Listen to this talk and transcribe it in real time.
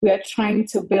we are trying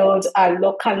to build a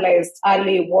localized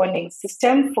early warning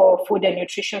system for food and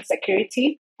nutrition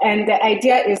security. And the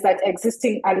idea is that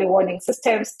existing early warning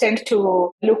systems tend to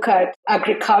look at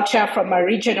agriculture from a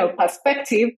regional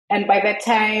perspective. And by the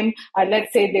time,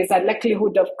 let's say there's a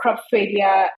likelihood of crop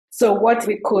failure, so what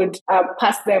we could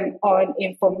pass them on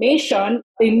information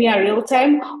in near real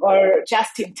time or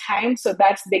just in time so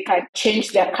that they can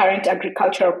change their current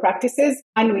agricultural practices.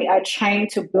 And we are trying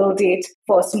to build it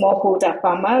for smallholder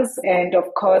farmers and,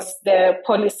 of course, the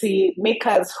policy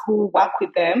makers who work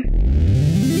with them.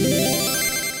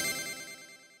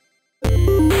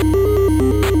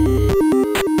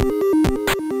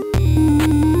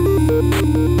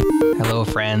 Hello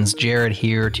friends, Jared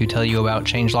here to tell you about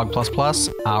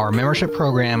Changelog++, our membership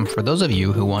program for those of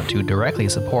you who want to directly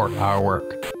support our work.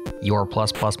 Your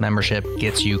Plus Plus membership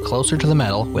gets you closer to the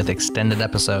metal with extended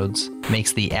episodes,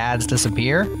 makes the ads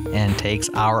disappear, and takes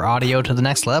our audio to the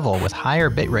next level with higher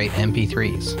bitrate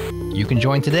MP3s. You can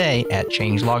join today at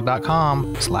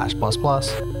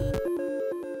changelog.com/++.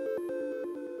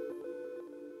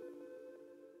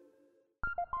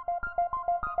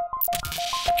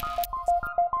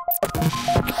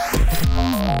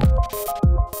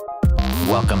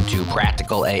 Welcome to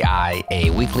Practical AI, a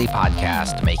weekly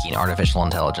podcast making artificial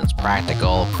intelligence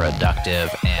practical,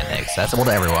 productive, and accessible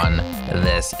to everyone.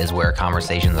 This is where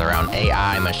conversations around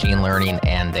AI, machine learning,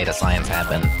 and data science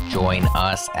happen. Join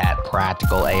us at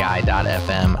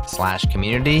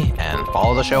practicalai.fm/community and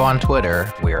follow the show on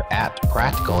Twitter. We're at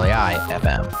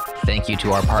PracticalAIFM. Thank you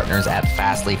to our partners at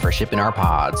Fastly for shipping our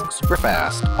pods super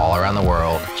fast all around the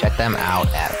world. Check them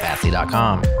out at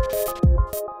fastly.com.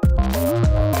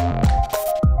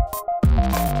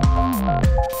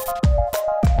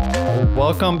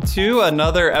 Welcome to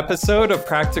another episode of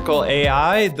Practical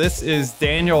AI. This is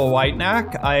Daniel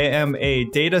Whitenack. I am a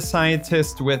data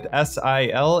scientist with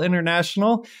SIL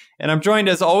International, and I'm joined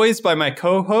as always by my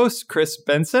co-host, Chris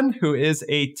Benson, who is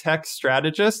a tech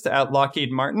strategist at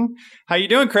Lockheed Martin. How you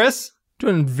doing, Chris?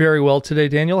 Doing very well today,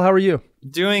 Daniel. How are you?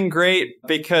 Doing great,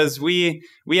 because we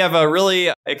have a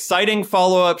really exciting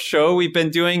follow-up show. We've been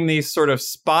doing these sort of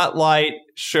spotlight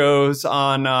shows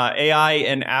on AI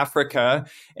in Africa,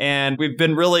 and we've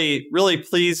been really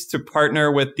pleased to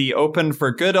partner with the Open for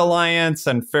Good Alliance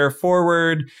and Fair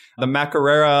Forward, the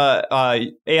Makerere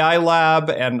AI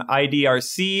Lab, and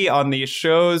IDRC on these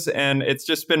shows. And it's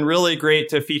just been really great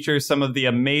to feature some of the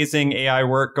amazing AI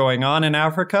work going on in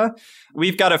Africa.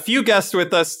 We've got a few guests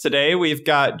with us today. We've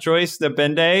got Joyce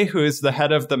Nabende, who is the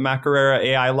head of the Makerere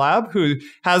AI Lab, who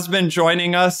has been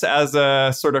joining us as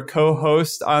a sort of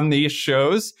co-host on these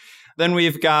shows. Then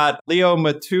we've got Leo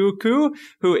Mutuku,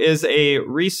 who is a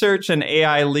research and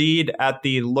AI lead at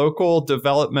the Local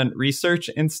Development Research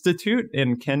Institute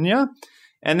in Kenya.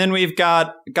 And then we've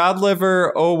got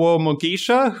Godliver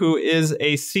Owomugisha, who is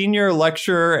a senior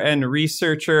lecturer and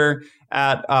researcher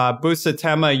at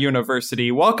Busatema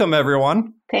University. Welcome,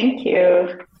 everyone. Thank you.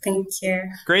 Thank you.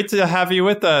 Great to have you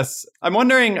with us. I'm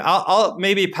wondering, I'll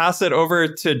maybe pass it over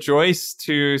to Joyce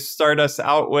to start us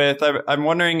out with. I'm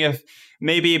wondering if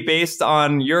maybe based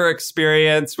on your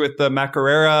experience with the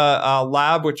Makerere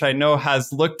lab, which I know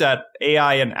has looked at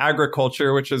AI in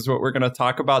agriculture, which is what we're going to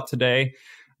talk about today,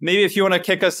 maybe if you want to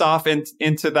kick us off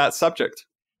into that subject.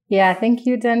 Yeah, thank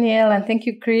you, Daniel, and thank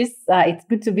you, Chris. It's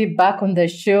good to be back on the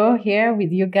show here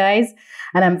with you guys.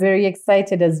 And I'm very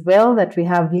excited as well that we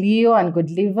have Leo and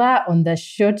Godliver on the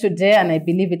show today. And I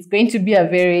believe it's going to be a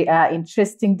very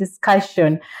interesting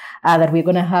discussion that we're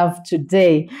going to have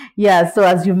today. Yeah, so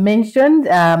as you mentioned,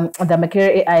 the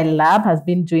Makerere AI Lab has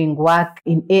been doing work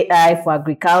in AI for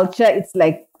agriculture. It's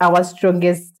like our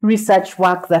strongest research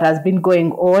work that has been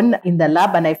going on in the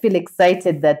lab. And I feel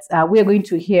excited that we're going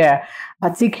to hear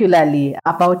particularly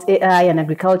about AI and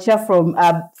agriculture from,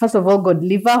 first of all,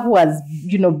 Godliver, who has,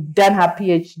 done her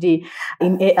PhD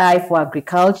in AI for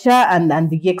agriculture and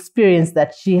the experience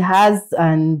that she has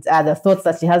and the thoughts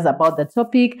that she has about the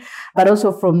topic, but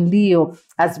also from Leo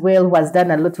as well, who has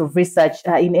done a lot of research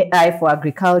in AI for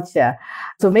agriculture.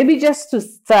 So maybe just to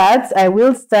start, I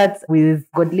will start with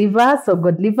Godliver. So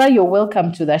Godliver, you're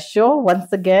welcome to the show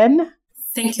once again.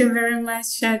 Thank you very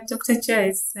much, Dr.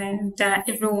 Joyce, and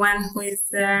everyone who is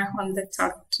on the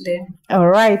talk today. All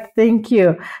right, thank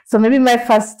you. So maybe my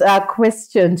first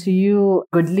question to you,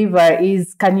 Godliver,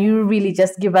 is can you really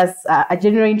just give us a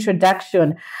general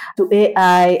introduction to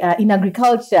AI in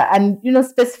agriculture? And,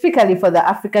 specifically for the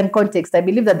African context, I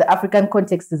believe that the African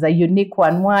context is a unique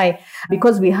one. Why?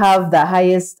 Because we have the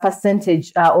highest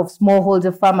percentage of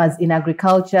smallholder farmers in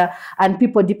agriculture and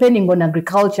people depending on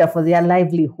agriculture for their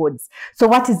livelihoods. So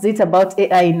what is it about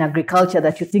AI in agriculture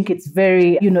that you think it's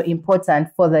very, important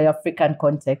for the African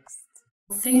context? context?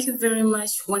 Thank you very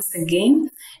much once again.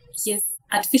 Yes,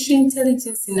 artificial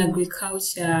intelligence in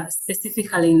agriculture,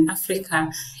 specifically in Africa,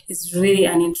 is really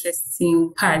an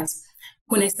interesting part.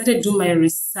 When I started doing my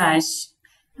research,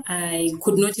 I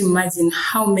could not imagine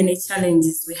how many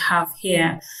challenges we have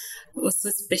here, also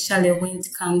especially when it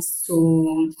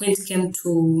came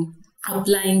to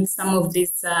applying some of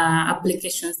these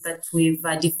applications that we've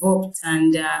developed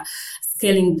and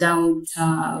scaling down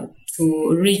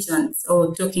to regions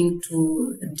or talking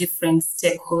to different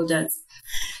stakeholders.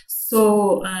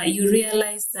 So you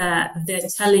realize that there are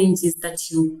challenges that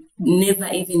you never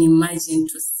even imagined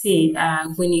to see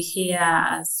when you hear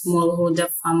a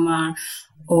smallholder farmer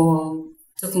or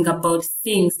talking about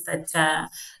things that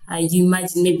you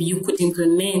imagine maybe you could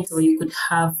implement or you could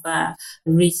have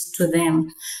reached to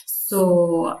them.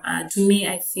 So to me,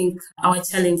 I think our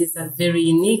challenges are very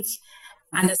unique.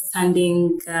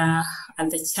 Understanding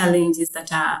the challenges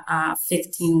that are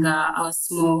affecting our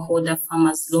smallholder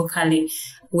farmers locally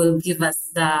will give us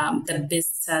the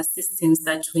best systems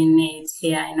that we need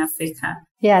here in Africa.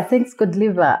 Yeah, thanks,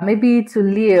 Godliver. Maybe to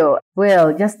Leo.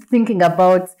 Well, just thinking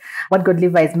about what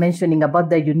Godliver is mentioning about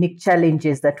the unique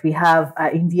challenges that we have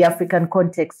in the African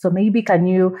context. So maybe can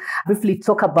you briefly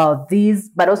talk about these,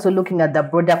 but also looking at the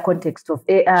broader context of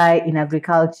AI in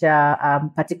agriculture,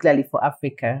 particularly for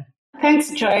Africa?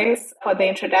 Thanks, Joyce, for the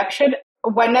introduction.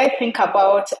 When I think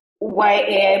about why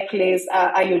AI plays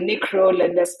a unique role,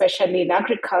 and especially in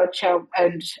agriculture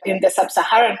and in the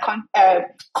sub-Saharan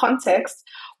context,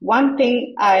 one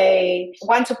thing I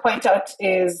want to point out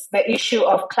is the issue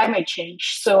of climate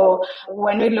change. So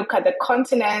when we look at the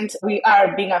continent, we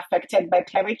are being affected by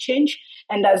climate change.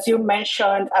 And as you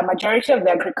mentioned, a majority of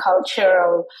the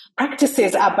agricultural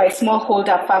practices are by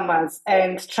smallholder farmers.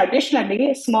 And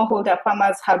traditionally, smallholder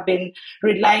farmers have been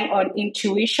relying on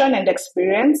intuition and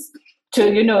experience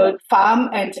to, farm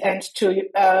and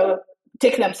to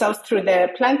take themselves through the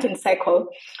planting cycle.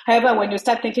 However, when you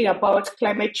start thinking about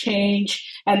climate change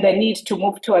and the need to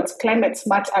move towards climate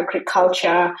smart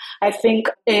agriculture, I think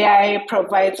AI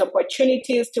provides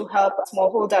opportunities to help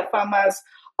smallholder farmers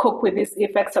cope with these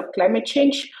effects of climate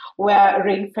change, where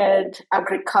rain-fed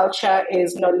agriculture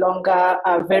is no longer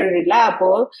very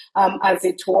reliable as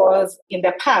it was in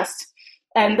the past.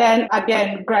 And then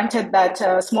again, granted that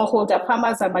smallholder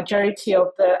farmers are majority of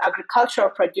the agricultural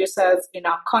producers in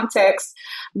our context,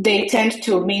 they tend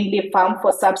to mainly farm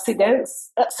for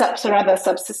subsistence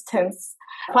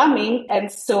farming. And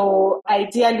so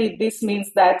ideally, this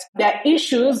means that there are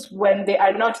issues when they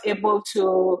are not able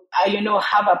to,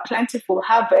 have a plentiful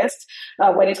harvest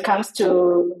when it comes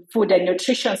to food and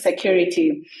nutrition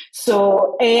security.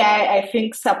 So AI, I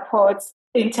think, supports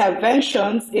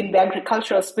interventions in the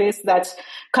agricultural space that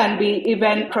can be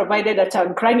even provided at a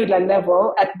granular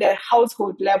level, at the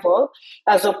household level,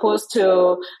 as opposed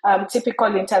to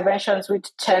typical interventions which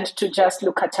tend to just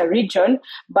look at a region.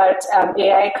 But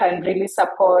AI can really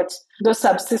support those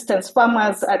subsistence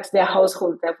farmers at their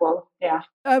household level. Yeah.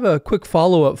 I have a quick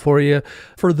follow-up for you.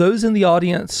 For those in the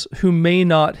audience who may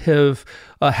not have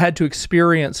had to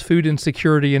experience food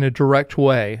insecurity in a direct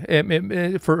way,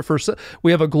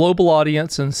 we have a global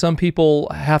audience, and some people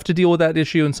have to deal with that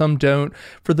issue and some don't.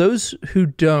 For those who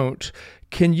don't,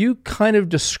 can you kind of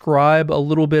describe a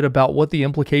little bit about what the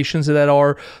implications of that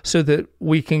are so that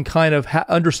we can kind of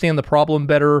understand the problem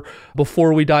better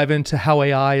before we dive into how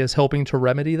AI is helping to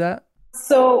remedy that?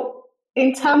 So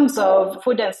in terms of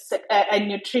food and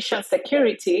nutrition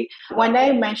security, when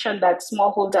I mentioned that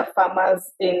smallholder farmers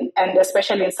and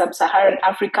especially in sub-Saharan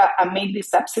Africa are mainly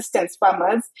subsistence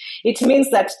farmers, it means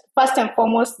that first and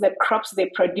foremost, the crops they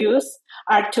produce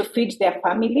are to feed their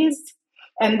families.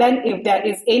 And then if there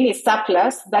is any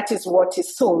surplus, that is what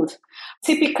is sold.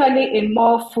 Typically, in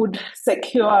more food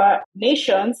secure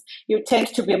nations, you tend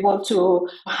to be able to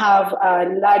have a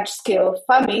large-scale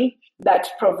farming that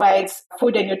provides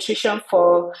food and nutrition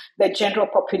for the general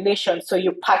population. So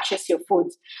you purchase your food.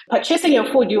 Purchasing your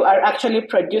food, you are actually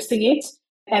producing it,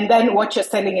 and then what you're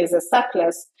selling is a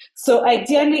surplus. So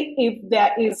ideally, if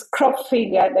there is crop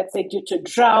failure, let's say due to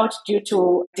drought, due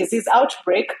to disease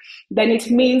outbreak, then it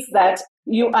means that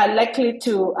you are likely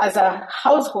to, as a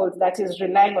household that is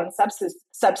relying on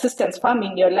subsistence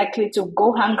farming, you're likely to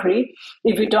go hungry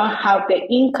if you don't have the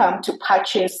income to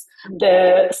purchase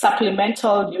the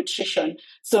supplemental nutrition.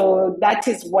 So that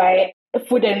is why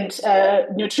food and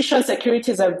nutrition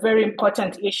security is a very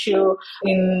important issue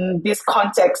in this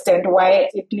context, and why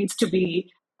it needs to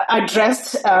be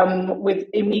addressed with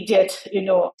immediate,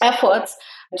 efforts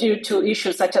due to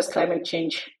issues such as climate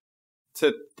change.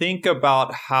 to think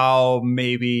about how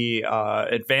maybe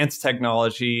advanced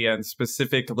technology and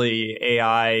specifically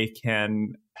AI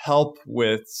can help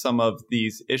with some of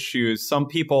these issues. Some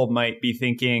people might be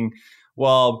thinking,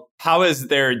 well, how is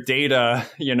their data,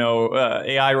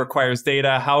 AI requires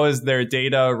data. How is their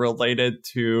data related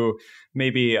to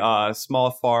maybe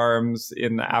small farms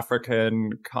in the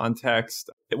African context?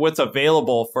 What's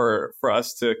available for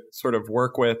us to sort of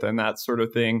work with and that sort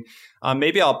of thing?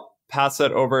 Maybe I'll pass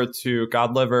it over to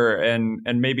Godliver and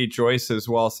maybe Joyce as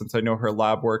well, since I know her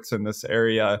lab works in this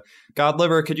area.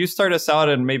 Godliver, could you start us out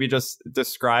and maybe just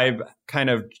describe kind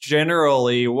of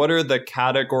generally what are the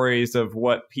categories of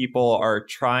what people are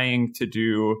trying to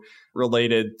do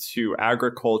related to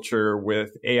agriculture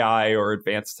with AI or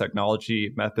advanced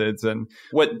technology methods, and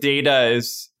what data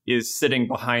is sitting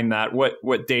behind that?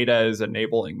 What data is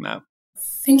enabling that?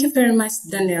 Thank you very much,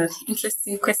 Daniel.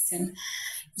 Interesting question.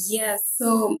 Yeah,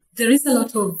 so there is a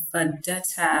lot of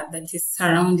data that is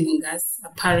surrounding us,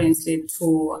 apparently,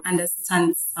 to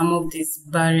understand some of these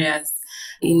barriers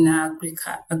in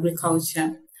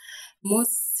agriculture.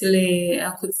 Mostly,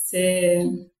 I could say,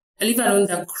 leave alone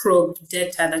the crop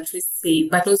data that we see,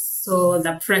 but also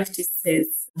the practices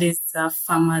these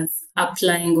farmers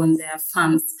applying on their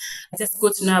farms. I just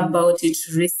got to know about it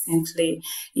recently.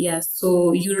 Yeah,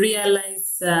 so you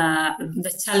realize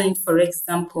the challenge, for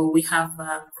example, we have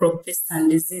crop pests and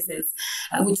diseases,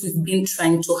 which we've been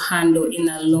trying to handle in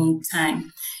a long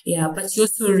time. Yeah, but you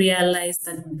also realize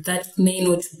that may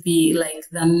not be like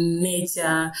the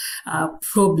major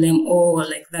problem or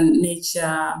like the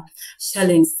major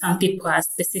challenge some people are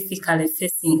specifically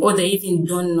facing, or they even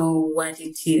don't know what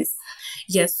it is.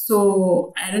 Yes,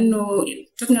 so I don't know,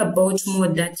 talking about more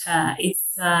data,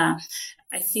 it's I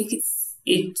think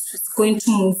it's going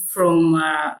to move from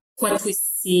what we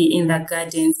see in the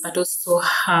gardens, but also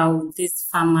how these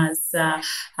farmers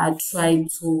try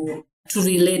to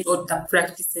relate all the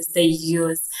practices they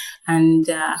use and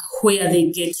where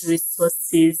they get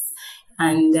resources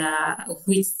and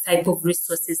which type of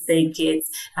resources they get.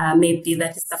 Maybe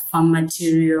that is the farm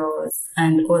materials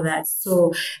and all that.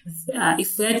 So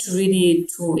if we are to really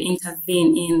to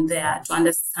intervene in there to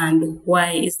understand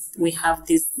why we have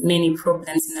these many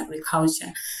problems in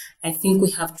agriculture, I think we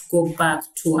have to go back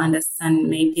to understand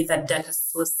maybe the data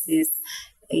sources.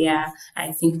 Yeah,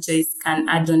 I think Joyce can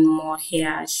add on more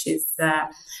here. She's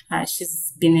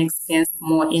been experienced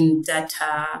more in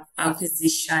data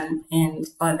acquisition and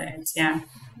all that. Yeah,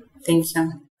 thank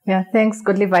you. Yeah, thanks,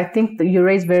 Godliver. I think that you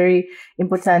raise very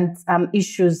important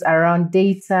issues around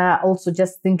data. Also,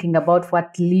 just thinking about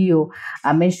what Leo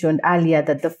mentioned earlier,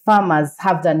 that the farmers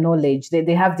have the knowledge,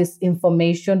 they have this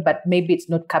information, but maybe it's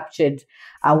not captured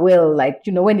well. Like,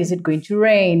 when is it going to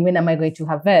rain? When am I going to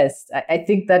harvest? I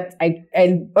think that I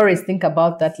always think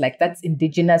about that, like that's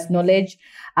indigenous knowledge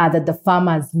that the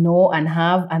farmers know and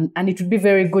have. And it would be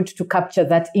very good to capture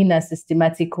that in a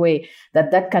systematic way,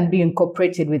 that can be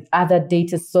incorporated with other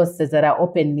data sources that are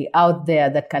openly out there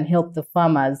that can help the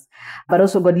farmers. But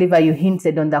also, Godliver, you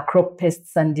hinted on the crop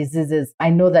pests and diseases. I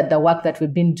know that the work that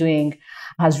we've been doing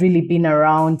has really been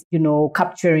around,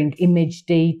 capturing image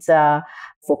data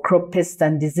for crop pests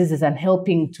and diseases and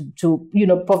helping to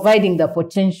providing the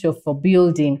potential for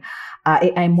building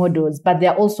AI models. But there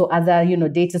are also other,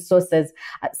 data sources.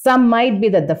 Some might be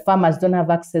that the farmers don't have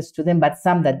access to them, but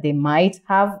some that they might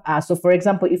have. So for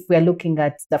example, if we're looking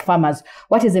at the farmers,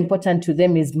 what is important to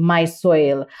them is my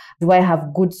soil. Do I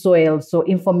have good soil? So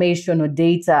information or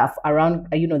data around,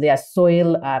 their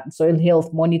soil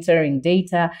health monitoring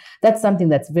data. That's something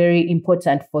that's very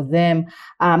important for them.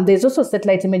 There's also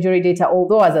satellite imagery data,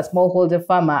 although as a smallholder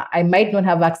farmer, I might not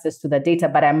have access to the data,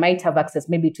 but I might have access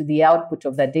maybe to the output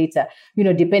of the data,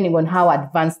 depending on how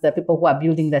advanced the people who are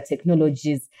building the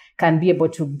technologies can be able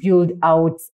to build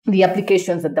out the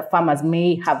applications that the farmers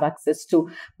may have access to.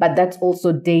 But that's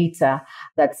also data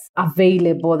that's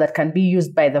available that can be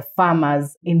used by the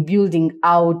farmers in building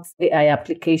out AI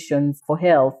applications for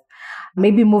health.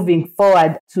 Maybe moving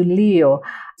forward to Leo.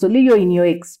 So Leo, in your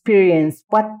experience,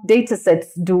 what data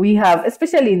sets do we have,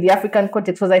 especially in the African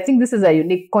context? Because I think this is a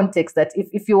unique context that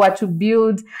if you were to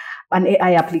build an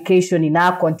AI application in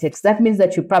our context, that means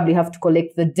that you probably have to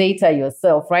collect the data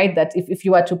yourself, right? That if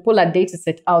you were to pull a data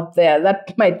set out there,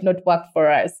 that might not work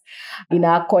for us in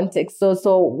our context.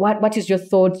 So what is your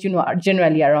thoughts,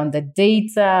 generally around the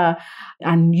data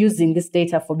and using this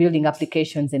data for building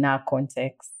applications in our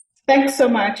context? Thanks so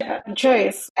much,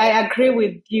 Joyce. I agree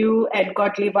with you and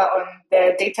Godliver on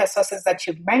the data sources that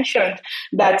you've mentioned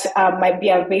that might be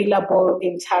available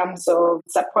in terms of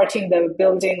supporting the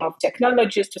building of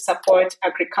technologies to support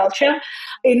agriculture.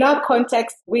 In our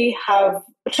context, we have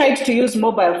tried to use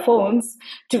mobile phones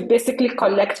to basically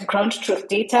collect ground truth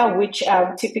data, which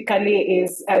typically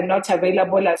is not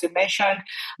available, as you mentioned,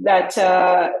 that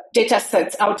data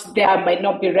sets out there might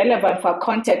not be relevant for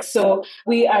context. So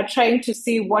we are trying to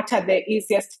see what are the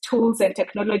easiest tools and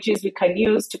technologies we can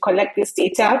use to collect this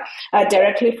data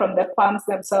directly from the farms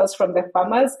themselves, from the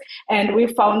farmers. And we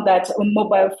found that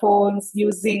mobile phones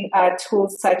using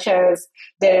tools such as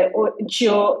the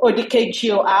ODK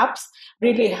Geo apps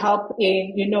really help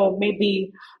in,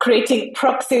 maybe creating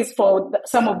proxies for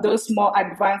some of those more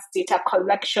advanced data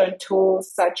collection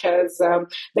tools, such as the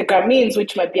Garmins,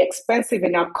 which might be expensive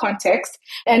in our context.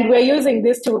 And we're using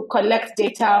this to collect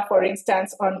data, for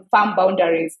instance, on farm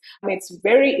boundaries. It's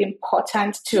very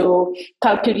important to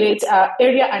calculate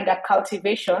area under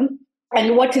cultivation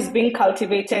and what is being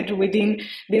cultivated within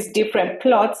these different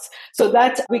plots so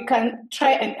that we can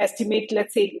try and estimate,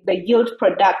 let's say, the yield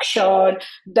production,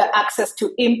 the access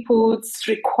to inputs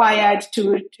required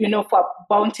to, for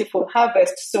bountiful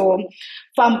harvest. So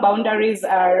farm boundaries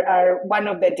are one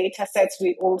of the data sets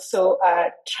we also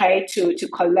try to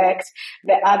collect.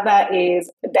 The other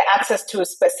is the access to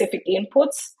specific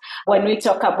inputs. When we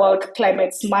talk about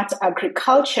climate smart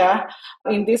agriculture,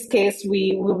 in this case,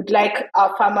 we would like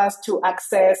our farmers to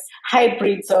access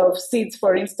hybrids of seeds,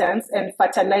 for instance, and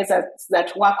fertilizers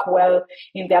that work well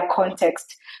in their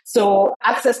context. So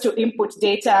access to input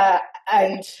data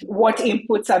and what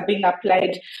inputs are being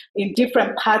applied in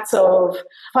different parts of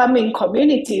farming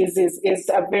communities is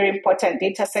a very important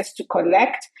data set to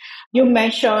collect. You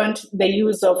mentioned the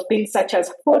use of things such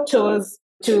as photos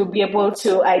to be able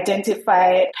to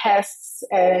identify pests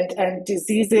and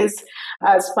diseases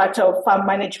as part of farm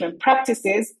management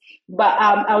practices. But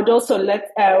I would also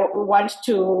want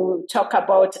to talk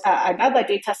about another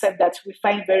data set that we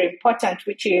find very important,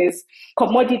 which is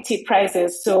commodity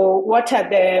prices. So what are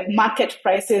the market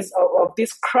prices of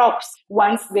these crops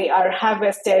once they are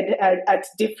harvested at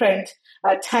different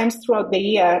times throughout the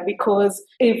year? Because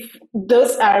if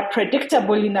those are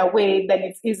predictable in a way, then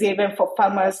it's easy even for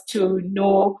farmers to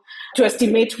know, to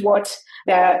estimate what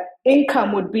their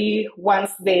income would be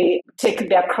once they take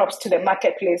their crops to the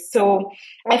marketplace. So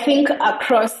I think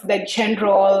across the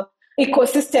general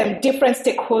ecosystem, different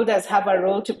stakeholders have a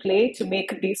role to play to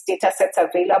make these data sets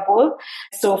available.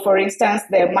 So for instance,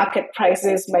 the market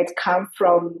prices might come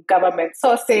from government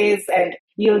sources and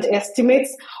yield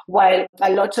estimates, while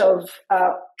a lot of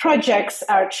projects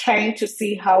are trying to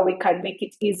see how we can make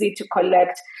it easy to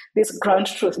collect this ground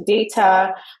truth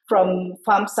data from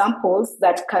farm samples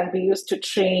that can be used to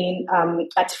train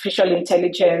artificial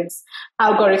intelligence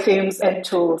algorithms and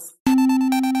tools.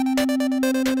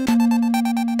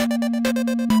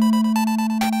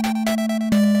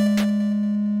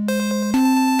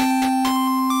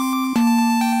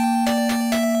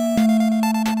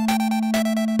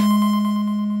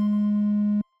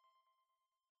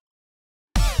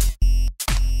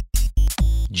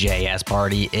 JS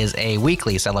Party is a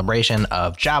weekly celebration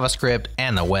of JavaScript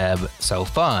and the web, so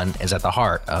fun is at the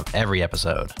heart of every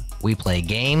episode. We play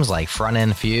games like Front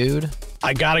End Feud.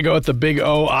 I gotta go with the big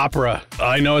O Opera.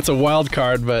 I know it's a wild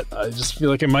card, but I just feel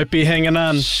like it might be hanging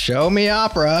on. Show me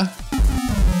Opera.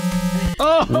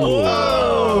 Oh!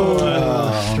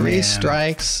 Whoa. Three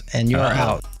strikes and you're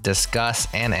out. Discuss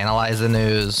and analyze the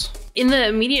news. In the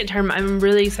immediate term, I'm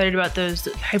really excited about those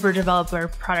hyper developer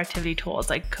productivity tools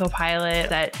like Copilot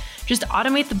that just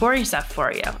automate the boring stuff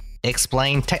for you.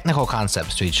 Explain technical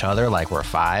concepts to each other like we're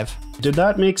five. Did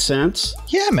that make sense?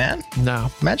 Yeah, man. No.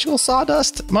 Magical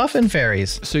sawdust muffin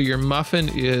fairies. So your muffin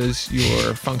is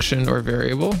your function or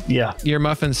variable? Yeah. Your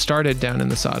muffin started down in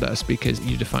the sawdust because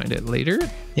you defined it later?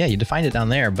 Yeah, you defined it down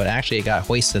there, but actually it got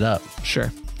hoisted up.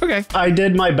 Sure. Okay. I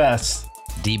did my best.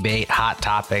 Debate hot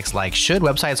topics like, should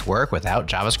websites work without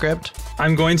JavaScript?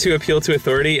 I'm going to appeal to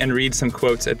authority and read some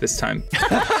quotes at this time.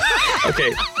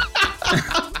 Okay.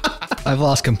 I've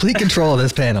lost complete control of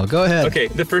this panel. Go ahead. Okay,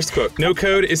 the first quote. No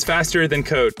code is faster than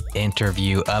code.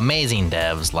 Interview amazing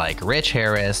devs like Rich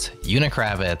Harris, Una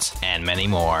Kravitz, and many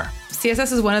more.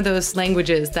 CSS is one of those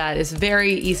languages that is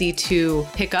very easy to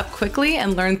pick up quickly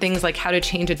and learn things like how to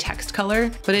change a text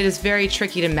color, but it is very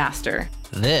tricky to master.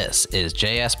 This is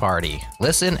JS Party.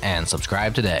 Listen and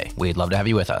subscribe today. We'd love to have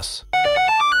you with us.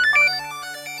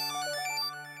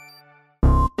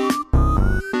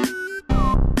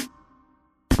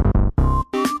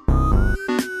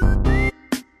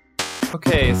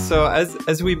 Okay, so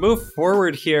as we move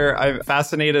forward here, I'm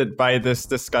fascinated by this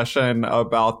discussion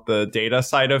about the data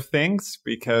side of things,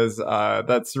 because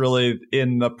that's really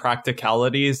in the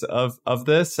practicalities of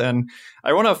this. And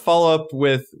I want to follow up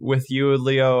with you,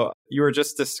 Leo. You were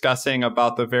just discussing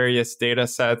about the various data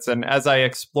sets. And as I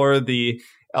explore the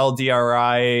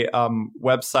LDRI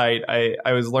website,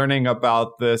 I was learning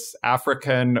about this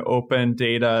African Open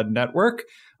Data Network,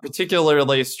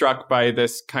 particularly struck by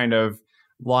this kind of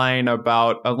line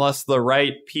about unless the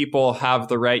right people have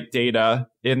the right data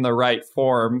in the right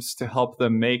forms to help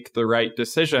them make the right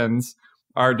decisions,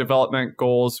 our development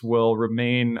goals will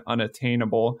remain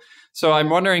unattainable. So I'm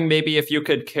wondering maybe if you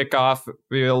could kick off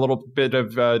maybe a little bit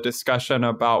of a discussion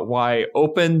about why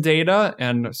open data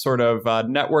and sort of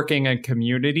networking and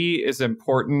community is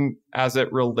important as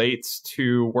it relates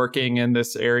to working in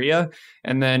this area.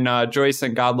 And then Joyce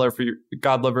and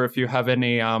Godliver, if you have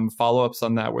any follow-ups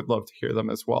on that, would love to hear them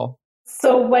as well.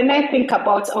 So when I think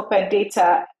about open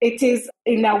data, it is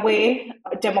in a way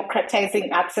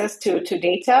democratizing access to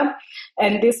data.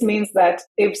 And this means that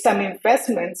if some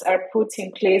investments are put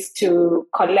in place to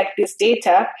collect this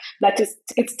data,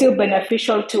 it's still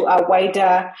beneficial to a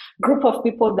wider group of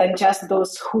people than just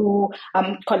those who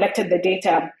collected the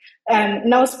data. And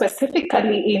now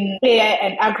specifically in AI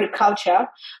and agriculture,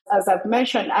 as I've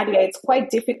mentioned earlier, it's quite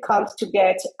difficult to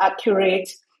get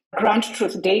accurate ground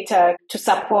truth data to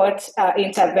support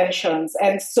interventions.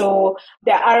 And so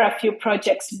there are a few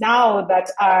projects now that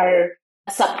are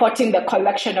supporting the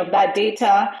collection of that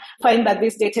data, find that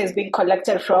this data is being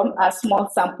collected from a small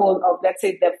sample of, let's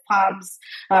say, the farms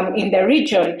in the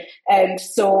region. And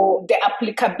so the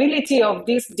applicability of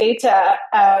this data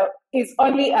is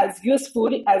only as useful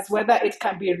as whether it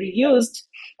can be reused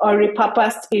or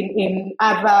repurposed in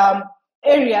other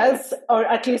areas, or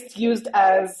at least used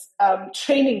as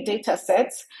training data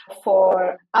sets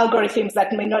for algorithms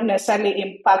that may not necessarily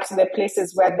impact the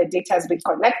places where the data has been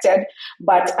collected,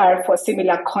 but are for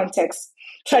similar contexts.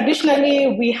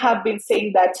 Traditionally, we have been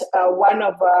saying that one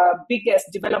of our biggest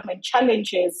development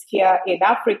challenges here in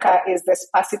Africa is the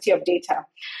sparsity of data.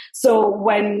 So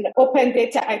when open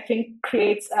data, I think,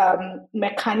 creates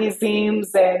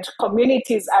mechanisms and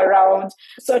communities around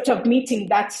sort of meeting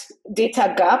that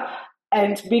data gap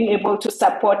and being able to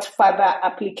support further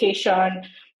application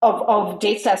of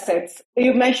data sets.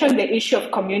 You mentioned the issue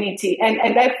of community, and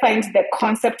I find the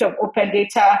concept of open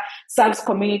data serves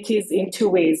communities in two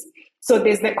ways. So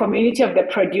there's the community of the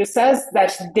producers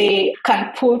that they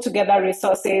can pull together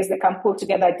resources, they can pull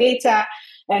together data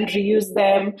and reuse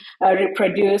them,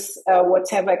 reproduce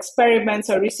whatever experiments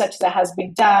or research that has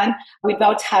been done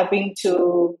without having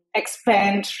to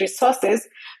expend resources.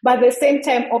 But at the same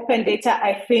time, open data,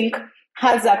 I think,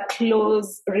 has a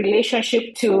close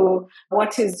relationship to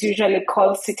what is usually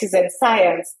called citizen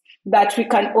science, that we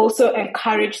can also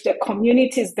encourage the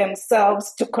communities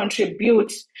themselves to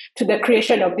contribute to the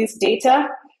creation of this data.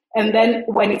 And then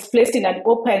when it's placed in an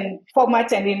open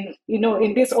format and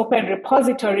in these open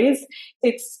repositories,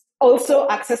 it's also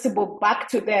accessible back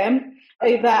to them,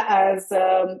 either as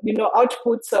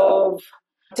outputs of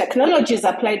technologies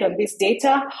applied on this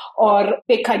data, or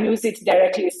they can use it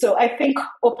directly. So I think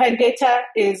open data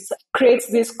creates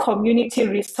this community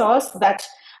resource that,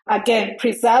 again,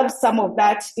 preserves some of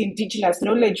that indigenous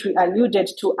knowledge we alluded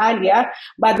to earlier,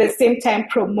 but at the same time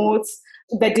promotes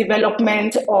the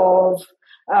development of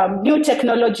new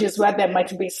technologies where there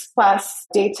might be sparse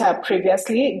data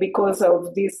previously because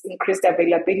of this increased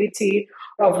availability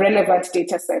of relevant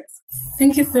data sets.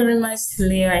 Thank you very much,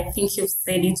 Leo. I think you've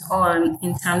said it all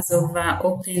in terms of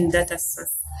open data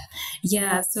source.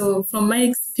 Yeah, so from my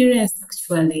experience,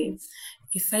 actually,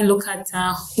 if I look at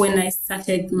when I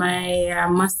started my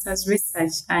master's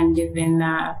research and even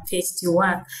PhD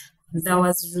work, there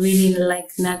was really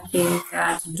nothing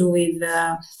to do with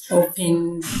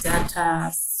open data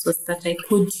source that I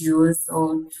could use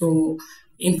or to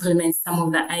implement some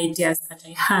of the ideas that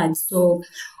I had. So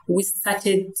we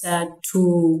started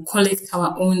to collect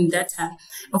our own data.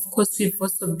 Of course, we've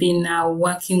also been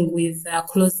working with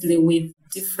closely with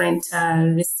different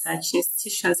research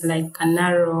institutions like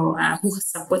Canaro who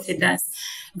supported us.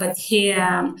 But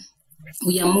here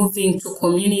we are moving to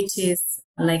communities,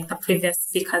 like the previous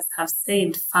speakers have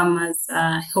said, farmers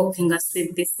helping us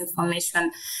with this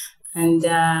information, and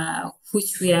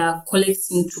which we are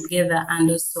collecting together and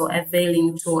also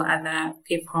availing to other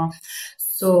people.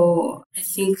 So I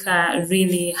think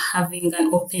really having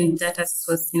an open data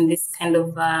source in this kind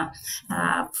of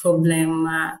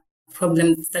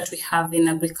problems that we have in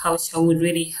agriculture would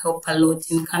really help a lot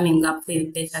in coming up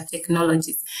with better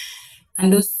technologies.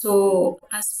 And also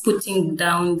us putting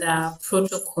down the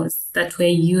protocols that we're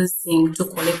using to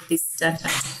collect this data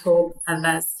to help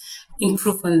others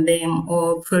improve on them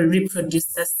or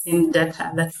reproduce the same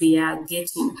data that we are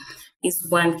getting is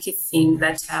one key thing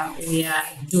that we are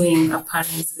doing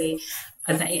apparently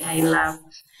at the AI lab.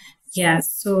 Yeah,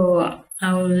 so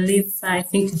I'll leave, I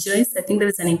think, Joyce. I think there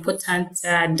is an important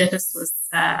data source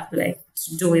like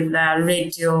to do with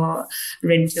radio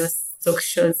talk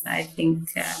shows. I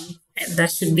think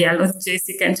that should be a lot Joyce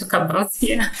you can talk about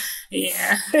here.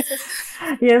 Yeah.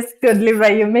 Yes,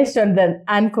 Godliver, you mentioned the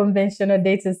unconventional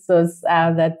data source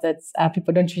that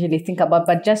people don't usually think about.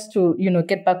 But just to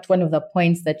get back to one of the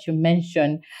points that you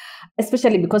mentioned,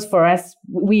 especially because for us,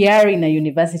 we are in a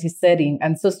university setting.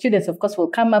 And so students, of course, will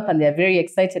come up and they're very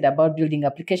excited about building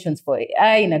applications for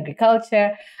AI in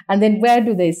agriculture. And then where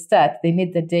do they start? They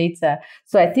need the data.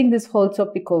 So I think this whole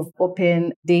topic of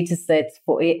open data sets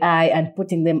for AI and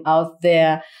putting them out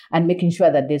there and making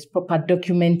sure that there's proper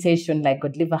documentation, like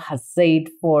Godliver has said,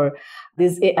 for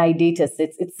these AI data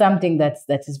sets, it's something that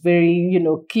is very,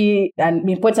 key and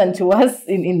important to us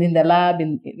in the lab.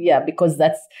 Because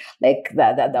that's like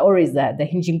always the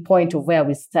hinging point of where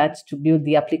we start to build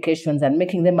the applications and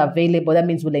making them available. That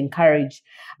means we'll encourage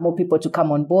more people to come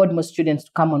on board, more students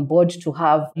to come on board to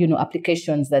have,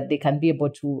 applications that they can be able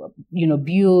to,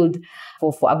 build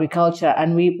for agriculture.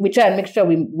 And we try and make sure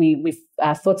we've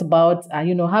thought about,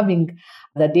 having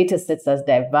the data sets as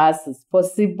diverse as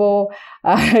possible.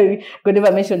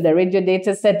 Godliver mentioned the radio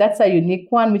data set. That's a unique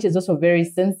one, which is also very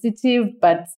sensitive.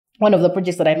 But one of the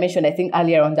projects that I mentioned, I think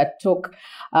earlier on that talk,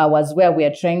 was where we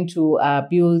are trying to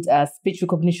build speech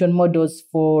recognition models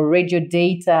for radio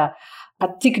data,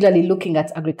 particularly looking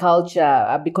at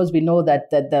agriculture, because we know that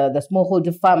the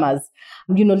smallholder farmers,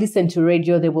 listen to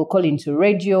radio, they will call into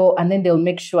radio, and then they'll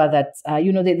make sure that,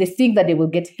 they think that they will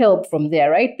get help from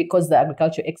there, right? Because the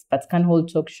agriculture experts can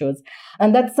hold talk shows.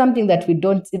 And that's something that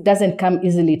it doesn't come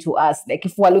easily to us. Like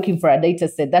if we're looking for a data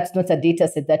set, that's not a data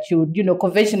set that you would,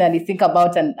 conventionally think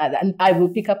about and I will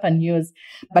pick up and use,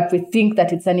 but we think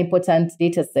that it's an important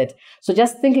data set. So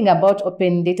just thinking about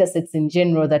open data sets in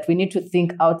general, that we need to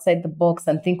think outside the box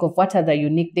and think of what are the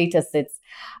unique data sets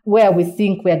where we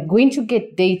think we are going to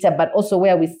get data, but also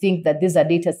where we think that these are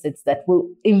data sets that will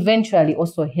eventually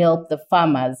also help the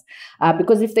farmers.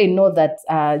 Because if they know that,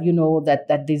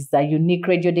 that there's a unique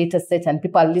radio data set and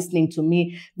people are listening to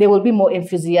me, they will be more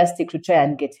enthusiastic to try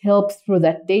and get help through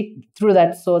that data, through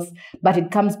that source. But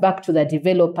it comes back to the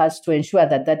developers to ensure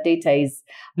that that data is,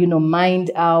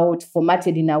 mined out,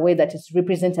 formatted in a way that is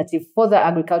representative for the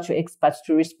agricultural experts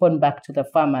to respond back to the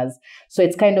farmers. So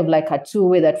it's kind of like a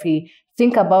two-way that we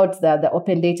think about the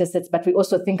open data sets, but we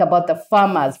also think about the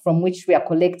farmers from which we are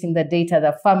collecting the data,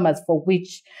 the farmers for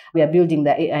which we are building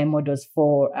the AI models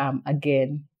for,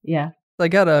 again. Yeah. I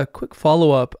got a quick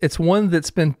follow-up. It's one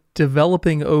that's been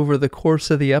developing over the course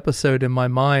of the episode in my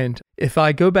mind. If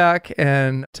I go back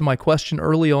and to my question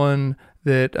early on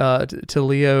that to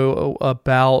Leo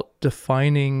about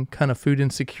defining kind of food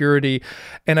insecurity,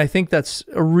 and I think that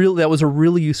was a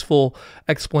really useful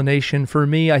explanation for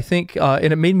me. I think,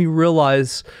 and it made me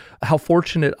realize how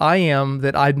fortunate I am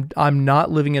that I'm not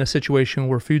living in a situation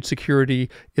where food security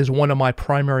is one of my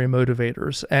primary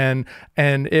motivators, and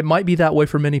it might be that way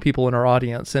for many people in our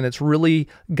audience, and it's really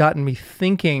gotten me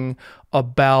thinking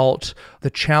about the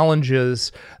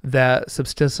challenges that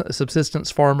subsistence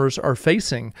farmers are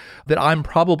facing that I'm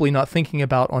probably not thinking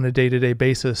about on a day-to-day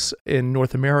basis in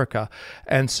North America.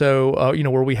 And so,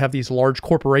 where we have these large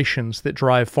corporations that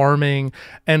drive farming,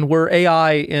 and where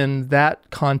AI in that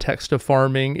context of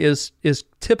farming is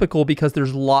typical because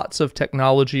there's lots of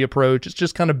technology approach. It's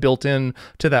just kind of built in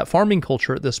to that farming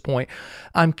culture at this point.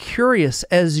 I'm curious,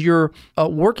 as you're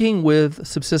working with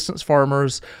subsistence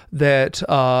farmers that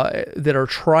are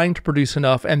trying to produce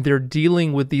enough, and they're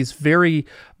dealing with these very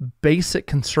basic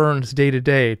concerns day to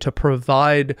day to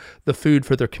provide the food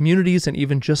for their communities and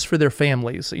even just for their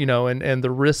families, and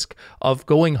the risk of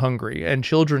going hungry and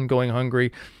children going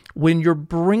hungry. When you're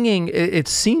bringing, it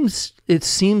seems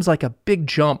like a big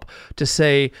jump to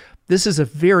say, this is a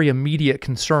very immediate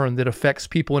concern that affects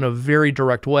people in a very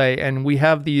direct way. And we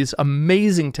have these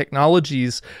amazing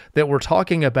technologies that we're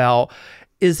talking about.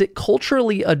 Is it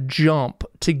culturally a jump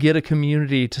to get a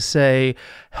community to say,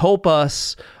 help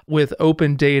us with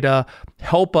open data,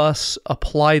 help us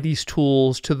apply these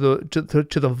tools to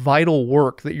the vital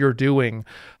work that you're doing?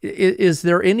 Is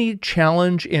there any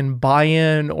challenge in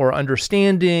buy-in or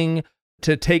understanding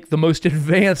to take the most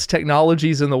advanced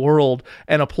technologies in the world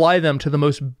and apply them to the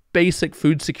most basic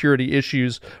food security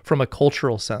issues from a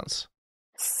cultural sense?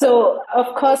 So,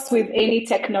 of course, with any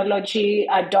technology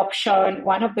adoption,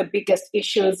 one of the biggest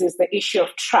issues is the issue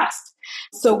of trust.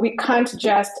 So we can't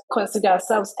just consider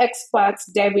ourselves experts,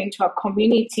 dive into a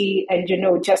community and,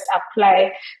 just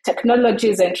apply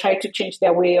technologies and try to change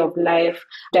their way of life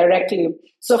directly.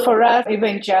 So for us,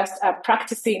 even just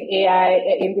practicing AI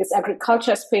in this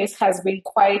agriculture space has been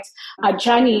quite a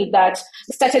journey that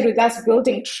started with us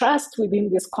building trust within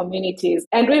these communities.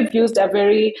 And we've used a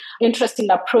very interesting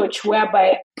approach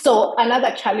whereby, so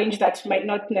another challenge that might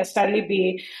not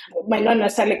necessarily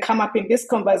come up in this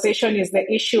conversation is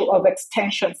the issue of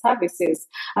extension services.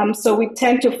 So we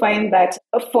tend to find that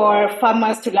for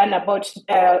farmers to learn about,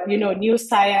 new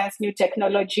science, new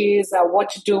technologies, what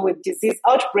to do with disease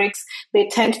outbreaks, they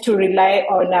tend to rely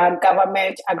on a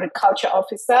government agriculture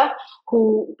officer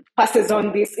who passes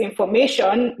on this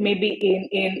information, maybe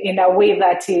in a way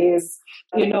that is,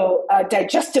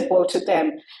 digestible to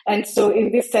them. And so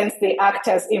in this sense, they act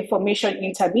as information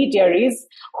intermediaries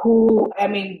who,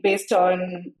 based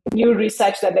on new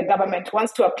research that the government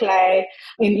wants to apply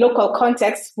in local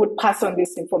contexts, would pass on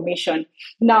this information.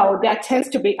 Now, there tends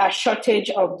to be a shortage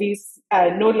of these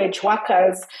knowledge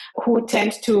workers who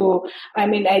tend to,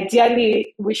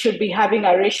 ideally, we should be having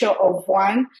a ratio of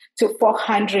 1 to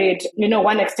 400,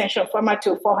 one extension farmer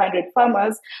to 400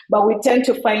 farmers. But we tend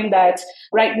to find that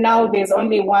right now there's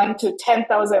only 1 to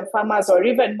 10,000 farmers or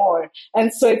even more.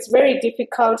 And so it's very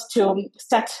difficult to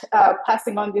start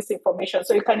passing on this information.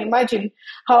 So you can imagine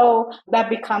how that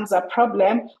becomes a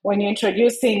problem when you're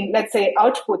introducing, let's say,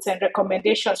 outputs and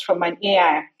recommendations from an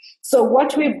AI. So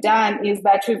what we've done is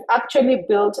that we've actually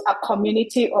built a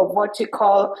community of what we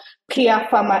call peer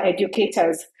farmer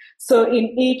educators. So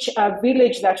in each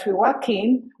village that we work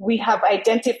in, we have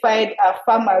identified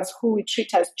farmers who we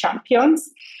treat as champions,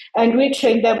 and we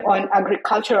train them on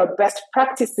agricultural best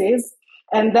practices.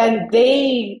 And then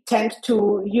they tend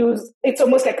to use, it's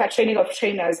almost like a training of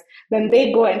trainers. Then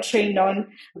they go and train on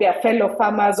their fellow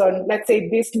farmers on, let's say,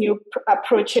 these new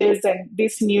approaches and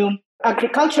these new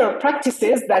agricultural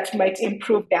practices that might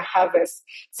improve their harvest.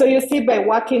 So you see, by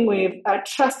working with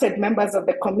trusted members of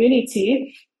the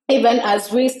community, even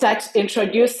as we start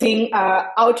introducing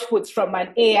outputs from an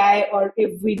AI, or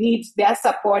if we need their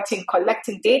support in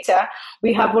collecting data,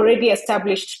 we have already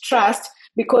established trust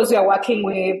because we are working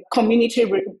with community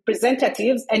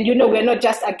representatives. And, we're not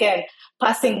just, again,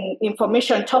 passing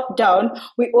information top down.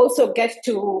 We also get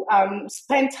to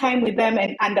spend time with them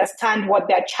and understand what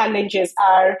their challenges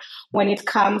are when it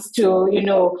comes to,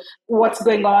 what's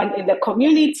going on in the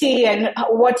community and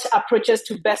what approaches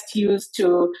to best use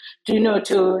to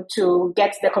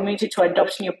get the community to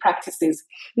adopt new practices.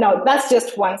 Now, that's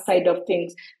just one side of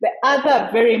things. The other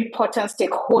very important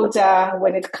stakeholder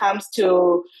when it comes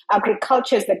to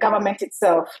agriculture is the government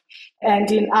itself.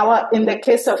 And in the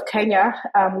case of Kenya,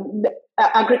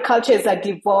 agriculture is a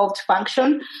devolved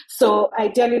function. So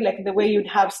ideally, like the way you'd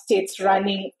have states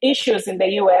running issues in the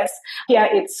US, here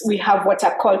we have what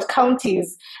are called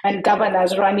counties and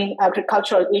governors running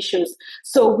agricultural issues.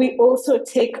 So we also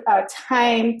take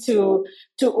time to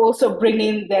also bring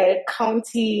in the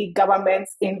county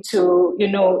governments into,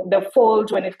 the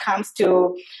fold when it comes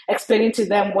to explaining to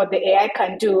them what the AI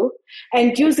can do,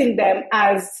 and using them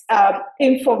as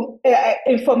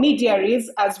intermediaries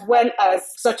as well as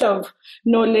sort of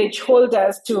knowledge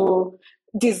holders to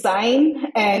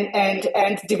design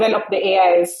and develop the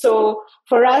AIs. So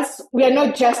for us, we are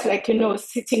not just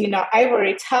sitting in our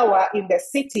ivory tower in the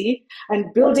city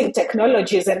and building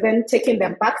technologies and then taking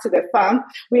them back to the farm.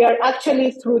 We are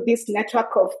actually, through this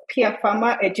network of peer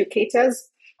farmer educators,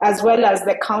 as well as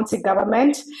the county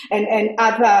government and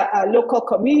other local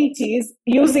communities,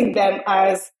 using them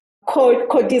as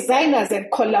co-designers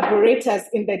and collaborators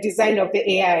in the design of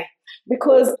the AI.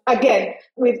 Because again,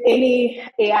 with any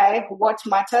AI, what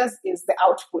matters is the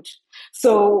output.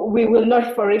 So we will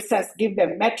not, for instance, give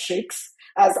them metrics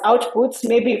as outputs.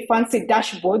 Maybe fancy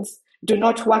dashboards do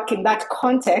not work in that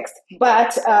context.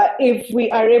 But if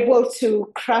we are able to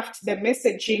craft the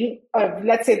messaging of,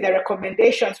 let's say, the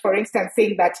recommendations, for instance,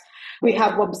 saying that we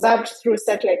have observed through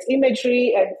satellite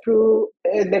imagery and through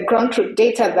the ground truth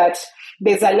data that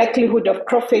there's a likelihood of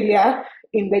crop failure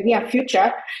in the near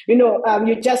future,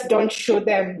 you just don't show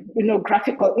them,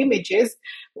 graphical images.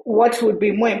 What would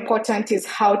be more important is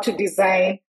how to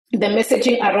design the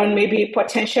messaging around maybe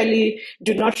potentially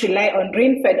do not rely on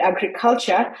rain-fed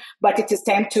agriculture, but it is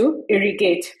time to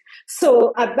irrigate.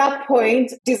 So at that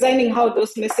point, designing how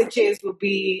those messages will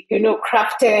be,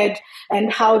 crafted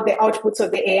and how the outputs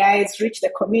of the AIs reach the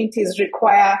communities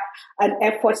require an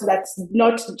effort that's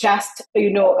not just,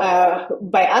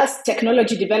 by us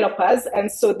technology developers.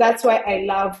 And so that's why I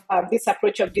love this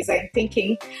approach of design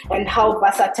thinking and how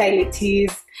versatile it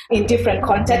is in different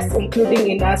contexts, including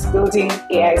in us building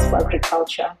AIs for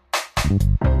agriculture.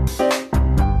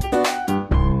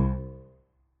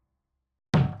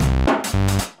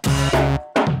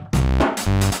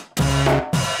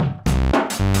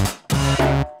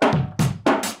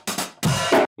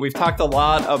 We've talked a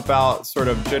lot about sort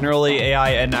of generally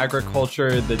AI in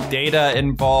agriculture, the data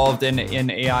involved in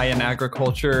AI in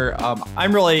agriculture.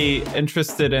 I'm really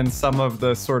interested in some of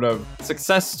the sort of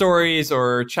success stories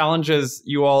or challenges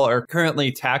you all are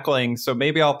currently tackling. So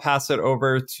maybe I'll pass it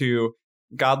over to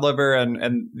Godliver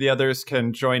and the others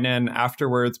can join in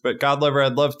afterwards. But Godliver,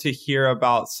 I'd love to hear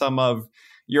about some of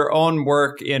your own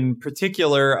work in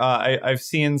particular. I've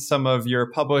seen some of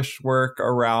your published work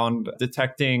around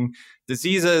detecting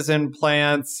diseases in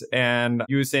plants and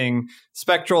using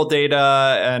spectral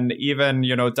data and even,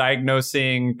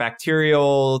 diagnosing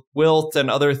bacterial wilt and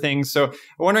other things. So I'm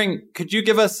wondering, could you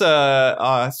give us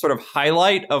a sort of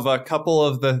highlight of a couple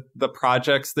of the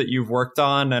projects that you've worked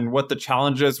on and what the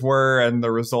challenges were and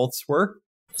the results were?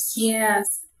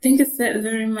 Yes, thank you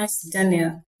very much,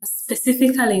 Daniel.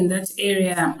 Specifically in that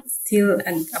area, still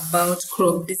about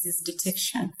crop disease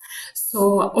detection.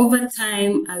 So over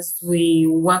time, as we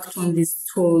worked on these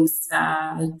tools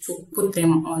to put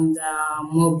them on the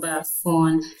mobile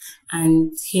phone,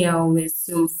 and here we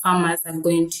assume farmers are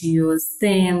going to use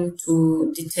them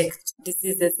to detect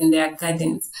diseases in their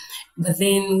gardens. But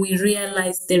then we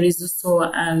realized there is also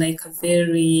a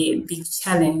very big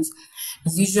challenge.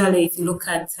 Usually, if you look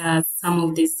at some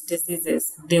of these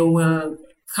diseases, they will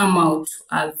come out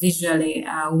visually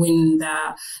when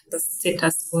the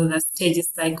status or the stage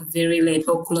is very late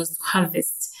or close to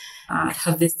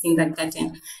harvesting the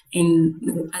garden.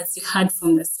 And as you heard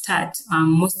from the start,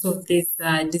 most of these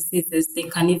diseases, they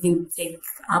can even take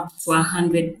up to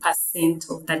 100%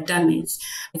 of the damage.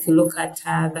 If you look at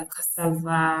the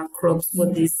cassava crops or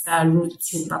these root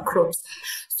tuber crops.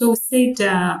 So we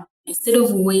said, instead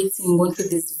of waiting onto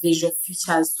these visual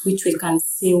features, which we can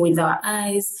see with our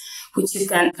eyes, which you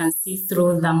can see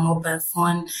through the mobile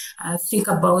phone, think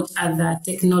about other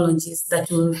technologies that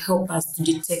will help us to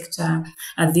detect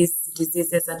these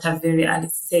diseases at a very early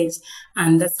stage.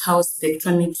 And that's how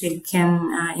spectrometry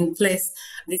came in place.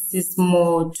 This is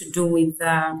more to do with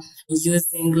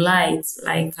using light,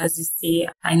 like as you see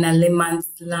in a layman's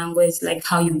language, like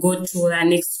how you go to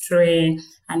an X-ray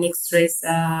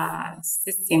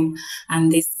system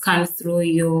and they scan through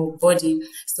your body.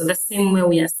 So the same way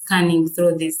we are scanning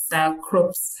through these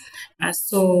crops.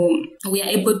 So we are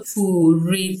able to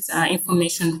read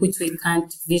information which we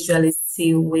can't visually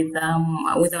see with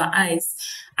our eyes.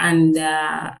 And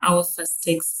our first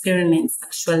experiments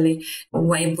actually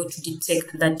were able to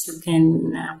detect that you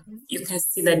can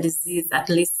see the disease at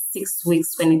least 6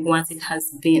 weeks once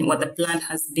the plant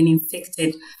has been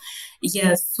infected.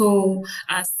 Yeah, so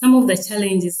some of the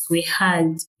challenges we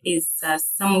had is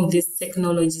some of these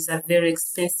technologies are very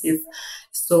expensive.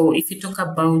 So if you talk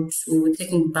about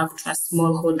taking back to a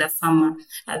smallholder farmer,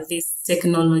 this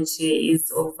technology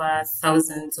is over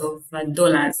thousands of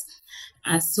dollars.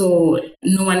 So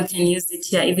no one can use it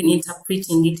here. Even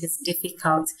interpreting it is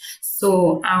difficult.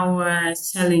 So our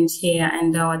challenge here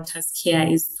and our task here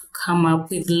is to come up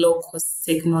with low-cost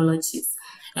technologies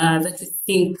that we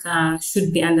think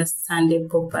should be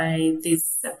understandable by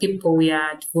these people we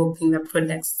are developing the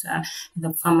products,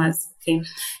 the farmers. Okay.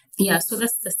 Yeah, so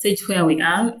that's the stage where we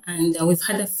are, and we've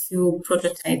had a few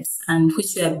prototypes and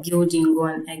which we are building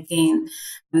on again.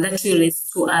 And that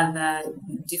relates to other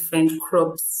different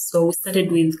crops. So we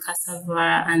started with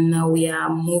cassava, and now we are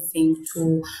moving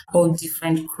to all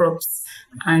different crops.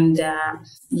 And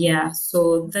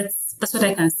so that's what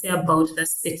I can say about the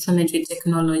spectrometry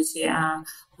technology,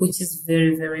 which is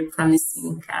very, very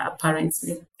promising,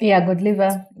 apparently. Yeah,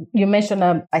 Godliver, you mentioned,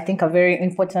 I think, a very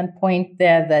important point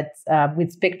there that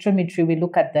with spectrometry, we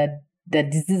look at the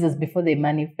diseases before they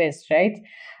manifest, right?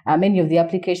 Many of the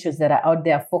applications that are out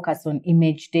there focus on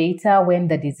image data when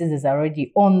the diseases are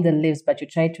already on the leaves, but you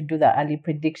try to do the early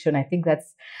prediction. I think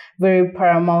that's very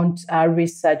paramount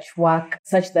research work,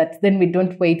 such that then we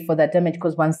don't wait for the damage,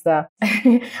 because once the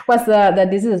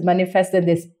disease is manifested,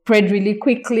 they spread really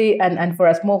quickly, and for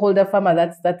a smallholder farmer,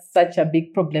 that's such a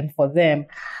big problem for them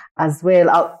as well.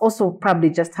 I'll also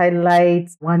probably just highlight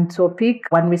one topic,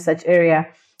 one research area,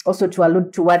 also to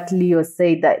allude to what Leo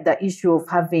said, that the issue of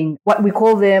having what we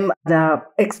call them the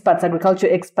experts, agriculture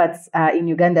experts in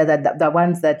Uganda, that the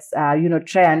ones that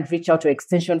try and reach out to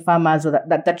extension farmers, or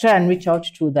that try and reach out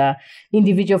to the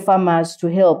individual farmers to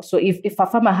help. So if a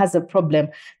farmer has a problem,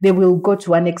 they will go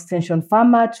to an extension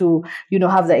farmer to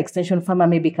have the extension farmer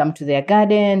maybe come to their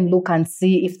garden, look and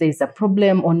see if there's a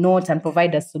problem or not, and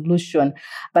provide a solution.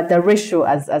 But the ratio,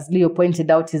 as Leo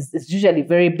pointed out, is usually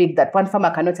very big, that one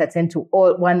farmer cannot attend to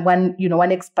all.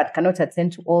 One expert cannot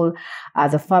attend to all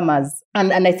the farmers.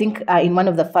 And I think in one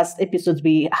of the first episodes,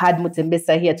 we had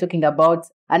Mutembesa here talking about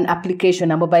an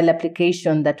application, a mobile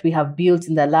application that we have built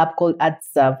in the lab called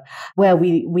AdServe, where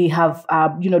we have,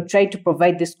 tried to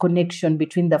provide this connection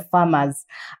between the farmers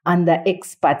and the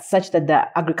experts, such that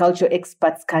the agriculture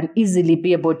experts can easily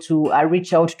be able to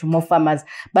reach out to more farmers.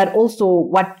 But also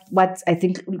what I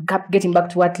think, getting back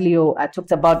to what Leo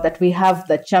talked about, that we have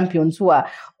the champions who are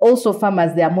also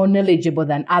farmers. They are more knowledgeable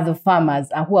than other farmers,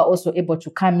 who are also able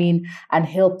to come in and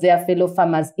help their fellow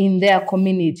farmers in their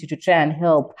community to try and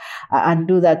help and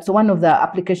do that. So one of the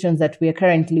applications that we are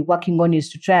currently working on is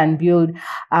to try and build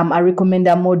a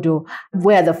recommender model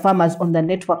where the farmers on the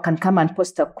network can come and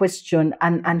post a question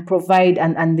and provide,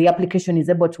 and the application is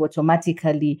able to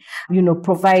automatically,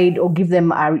 provide or give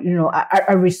them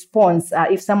a response.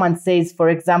 If someone says, for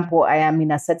example, I am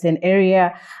in a certain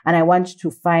area and I want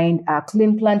to find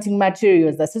clean planting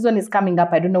materials. The season is coming up.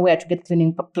 I don't know where to get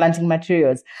clean planting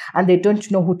materials, and they don't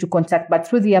know who to contact. But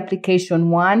through the application,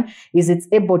 one is it's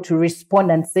able to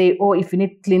respond and say, oh, if you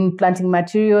need clean planting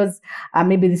materials,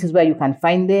 maybe this is where you can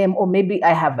find them, or maybe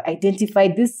I have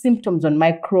identified these symptoms on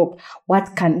my crop.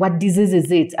 What disease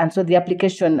is it? And so the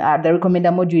application, the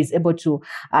recommender module, is able to,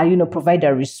 provide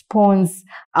a response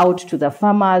out to the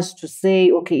farmers to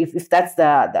say, okay, if that's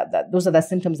those are the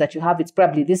symptoms that you have, it's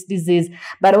probably this disease.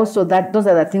 But also that those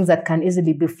are the things that can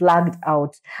easily be flagged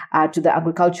out to the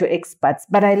agriculture experts.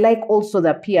 But I like also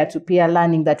the peer-to-peer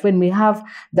learning, that when we have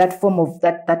that form of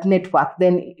that network,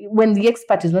 then when the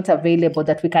expert is not available,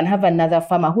 that we can have another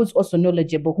farmer who's also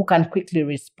knowledgeable, who can quickly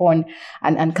respond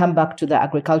and come back to the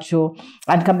agriculture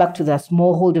and come back to the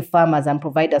smallholder farmers and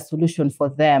provide a solution for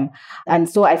them. And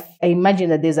so I imagine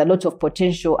that there's a lot of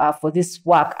potential for this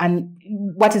work. And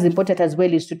what is important as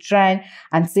well is to try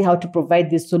and see how to provide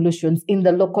these solutions in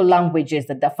the local languages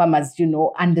that the farmers,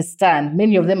 understand.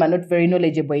 Many of them are not very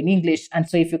knowledgeable in English. And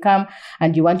so if you come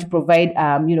and you want to provide,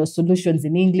 solutions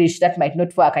in English, that might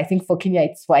not work. I think for Kenya,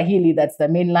 it's Swahili, that's the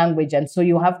main language. And so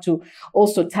you have to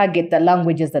also target the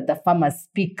languages that the farmers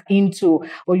speak into,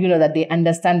 or, that they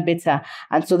understand better.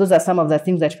 And so those are some of the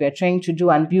things that we are trying to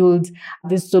do, and build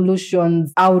these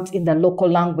solutions out in the local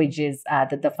languages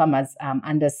that the farmers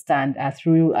understand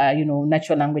through,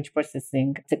 natural language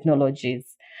processing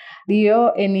technologies. Leo,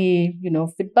 any,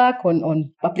 feedback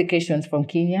on applications from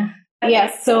Kenya?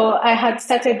 Yes, so I had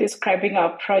started describing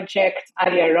our project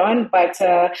earlier on, but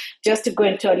just to go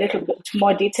into a little bit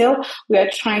more detail, we are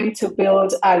trying to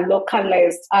build a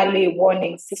localized early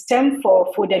warning system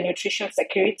for food and nutrition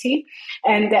security.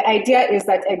 And the idea is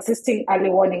that existing early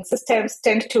warning systems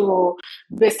tend to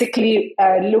basically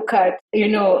look at,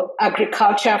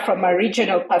 agriculture from a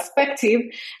regional perspective.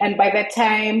 And by the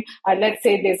time, let's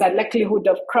say there's a likelihood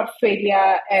of crop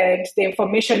failure and the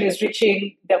information is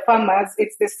reaching the farmers,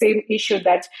 it's the same issue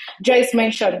that Joyce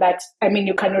mentioned, that,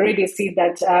 you can already see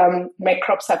that my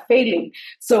crops are failing.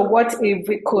 So what if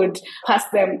we could pass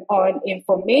them on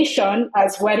information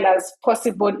as well as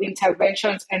possible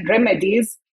interventions and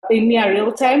remedies in near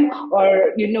real time,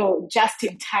 or, just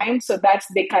in time, so that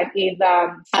they can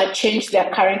either change their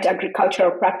current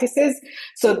agricultural practices.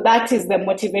 So that is the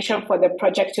motivation for the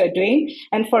project you're doing.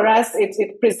 And for us,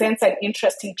 it presents an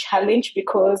interesting challenge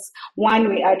because, one,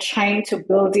 we are trying to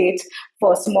build it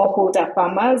for smallholder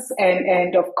farmers,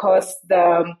 and of course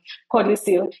the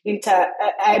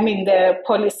the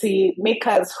policy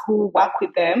makers who work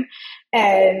with them.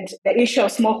 And the issue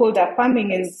of smallholder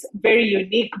farming is very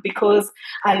unique because,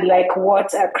 unlike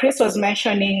what Chris was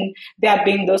mentioning, there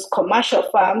being those commercial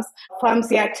farms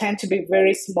here tend to be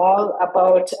very small,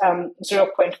 about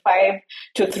 0.5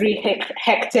 to 3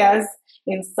 hectares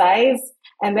in size.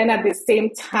 And then at the same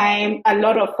time, a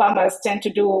lot of farmers tend to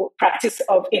do practice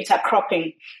of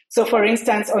intercropping. So for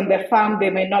instance, on the farm, they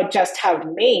may not just have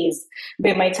maize,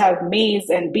 they might have maize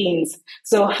and beans.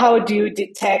 So how do you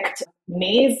detect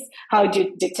maize? How do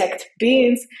you detect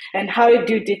beans? And how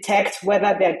do you detect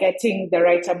whether they're getting the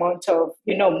right amount of,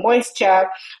 moisture,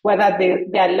 whether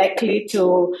they are likely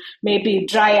to maybe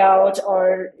dry out,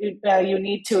 or you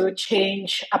need to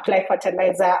apply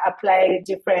fertilizer, apply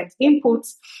different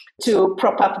inputs to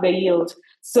prop up the yield.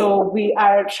 So we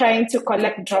are trying to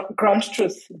collect ground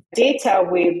truth data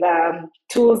with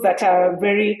tools that are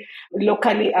very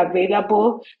locally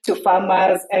available to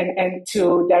farmers and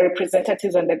to their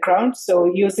representatives on the ground. So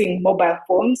using mobile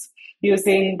phones,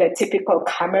 using the typical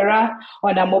camera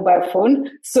on a mobile phone.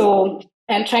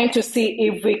 And trying to see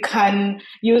if we can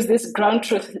use this ground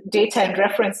truth data and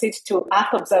reference it to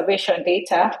Earth observation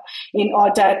data in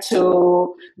order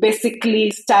to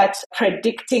basically start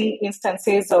predicting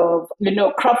instances of,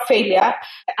 crop failure.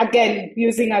 Again,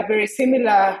 using a very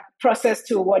similar process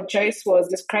to what Joyce was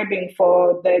describing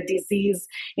for the disease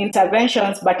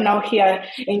interventions, but now here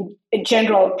in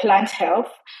general plant health,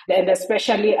 and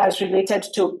especially as related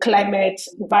to climate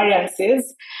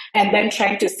variances, and then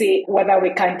trying to see whether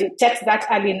we can detect that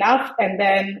early enough and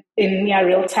then in near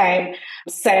real time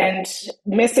send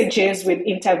messages with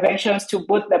interventions to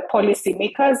both the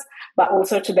policymakers but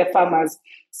also to the farmers.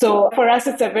 So for us,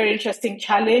 it's a very interesting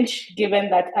challenge, given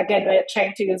that, again, we're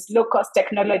trying to use low-cost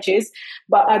technologies,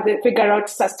 but figure out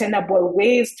sustainable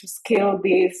ways to scale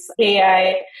this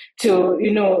AI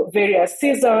to, various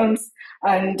seasons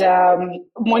and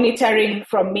monitoring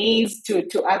from maize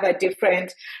to other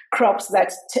different crops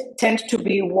that tend to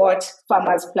be what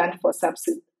farmers plant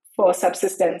for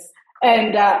subsistence.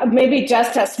 And maybe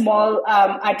just a small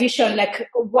addition, like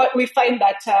what we find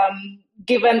that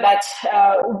given that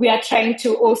we are trying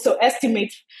to also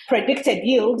estimate predicted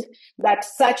yield, that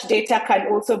such data can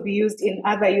also be used in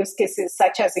other use cases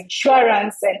such as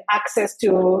insurance and access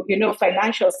to,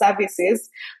 financial services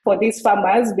for these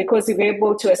farmers, because if we're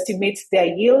able to estimate their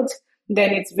yield,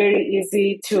 then it's very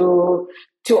easy to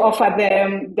offer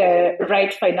them the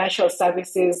right financial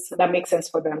services that make sense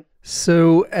for them.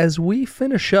 So as we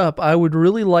finish up, I would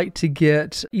really like to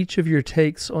get each of your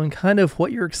takes on kind of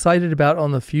what you're excited about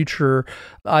on the future.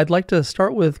 I'd like to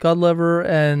start with Godliver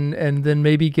and then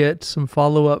maybe get some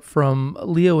follow-up from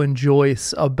Leo and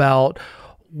Joyce about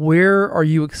where are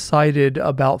you excited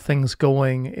about things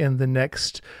going in the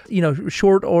next,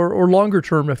 short or longer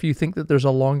term, if you think that there's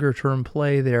a longer term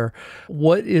play there?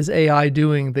 What is AI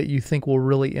doing that you think will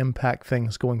really impact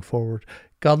things going forward?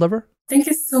 Godliver? Thank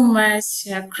you so much,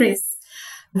 Chris.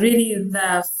 Really,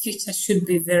 the future should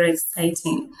be very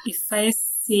exciting. If I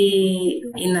see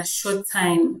in a short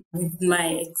time with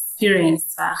my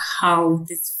experience how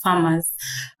these farmers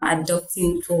are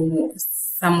adopting to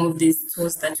some of these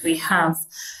tools that we have,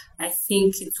 I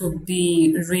think it will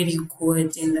be really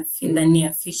good in the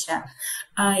near future.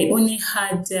 I only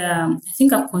had,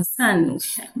 a concern,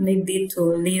 maybe to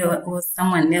Leo or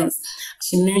someone else.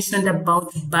 She mentioned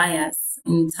about bias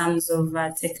in terms of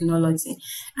technology.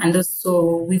 And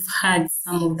also we've had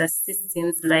some of the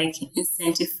systems like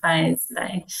incentivize,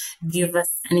 like give us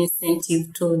an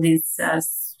incentive to these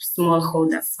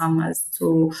smallholder farmers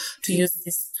to use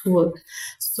this tool.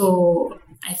 So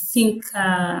I think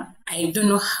I don't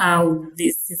know how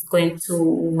this is going to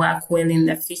work well in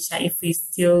the future if we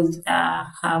still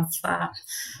have,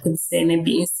 could say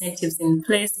maybe incentives in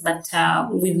place. But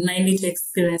with my little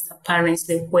experience,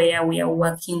 apparently where we are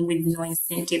working with no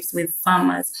incentives with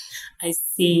farmers, I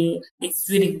see it's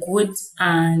really good.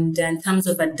 And in terms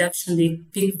of adoption, they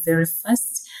pick very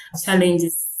fast.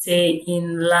 Challenges, say,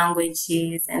 in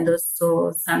languages and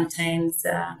also sometimes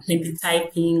maybe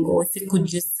typing, or if you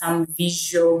could use some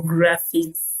visual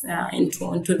graphics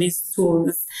into these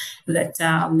tools that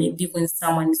maybe when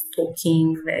someone is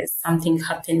talking, there's something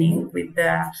happening with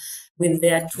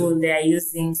their tool they are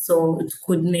using. So it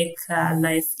could make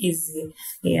life easy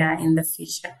in the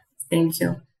future. Thank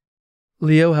you.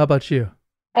 Leo, how about you?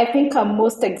 I think I'm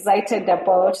most excited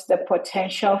about the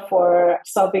potential for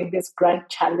solving this grand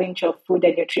challenge of food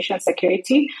and nutrition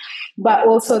security, but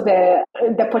also the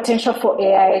potential for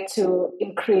AI to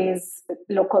increase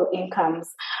local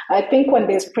incomes. I think when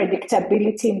there's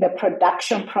predictability in the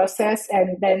production process,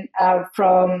 and then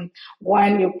from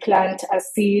when you plant a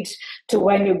seed to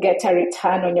when you get a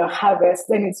return on your harvest,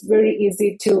 then it's very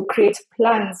easy to create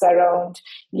plans around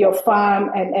your farm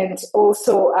and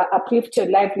also uplift your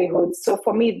livelihood. So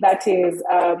for me, that is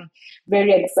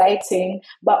very exciting.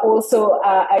 But also,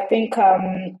 I think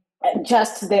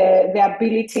just the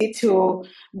ability to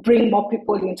bring more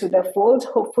people into the fold,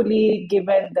 hopefully,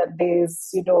 given that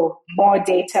there's, more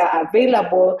data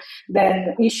available,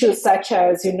 then issues such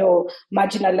as,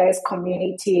 marginalized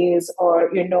communities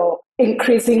or,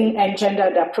 increasing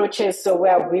engendered approaches, so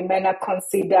where women are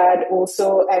considered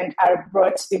also and are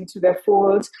brought into the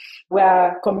fold,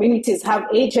 where communities have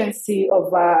agency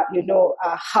of,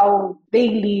 how they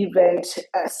live and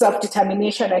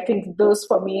self-determination. I think those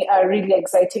for me are really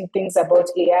exciting things about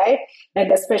AI,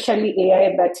 and especially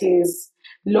AI that is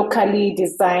locally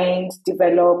designed,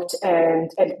 developed,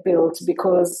 and built,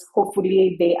 because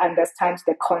hopefully they understand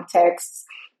the context,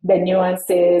 the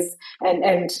nuances,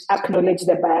 and acknowledge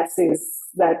the biases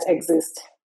that exist.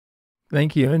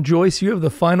 Thank you. And Joyce, you have the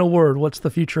final word. What's the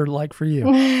future like for you?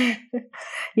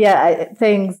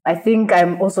 Thanks. I think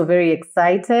I'm also very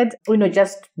excited,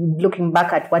 just looking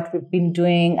back at what we've been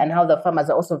doing and how the farmers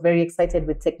are also very excited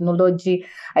with technology.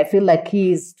 I feel like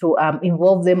key is to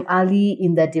involve them early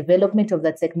in the development of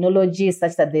the technology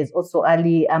such that there's also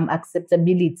early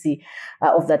acceptability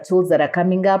of the tools that are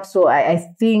coming up. So I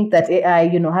think that AI,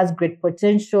 has great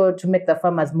potential to make the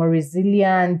farmers more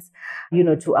resilient,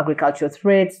 to agricultural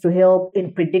threats, to help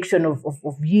in prediction of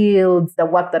yields, the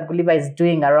work that Godliver is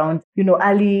doing around,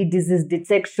 early disease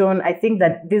detection. I think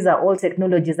that these are all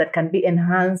technologies that can be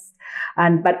enhanced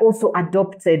but also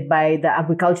adopted by the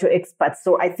agricultural experts.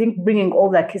 So I think bringing all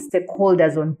the key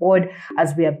stakeholders on board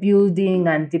as we are building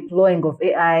and deploying of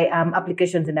AI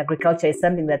applications in agriculture is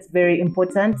something that's very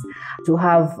important to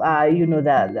have,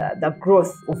 the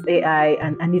growth of AI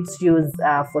and its use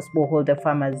for smallholder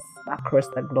farmers across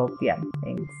the globe. Yeah,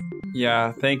 thanks.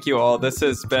 Yeah, thank you all. This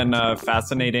has been a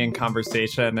fascinating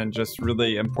conversation and just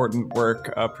really important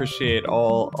work. Appreciate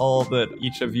all that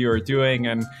each of you are doing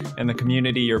and the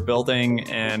community you're building.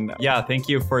 And yeah, thank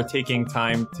you for taking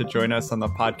time to join us on the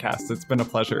podcast. It's been a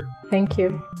pleasure. Thank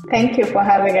you. Thank you for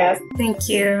having us. Thank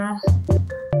you.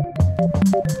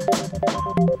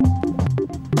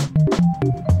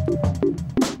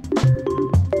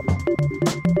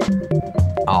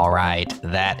 All right,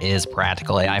 that is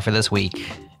Practical AI for this week.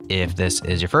 If this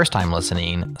is your first time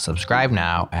listening, subscribe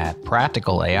now at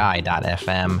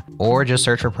practicalai.fm or just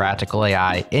search for Practical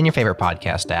AI in your favorite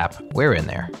podcast app. We're in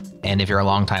there. And if you're a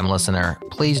longtime listener,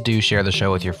 please do share the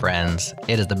show with your friends.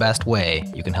 It is the best way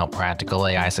you can help Practical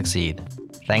AI succeed.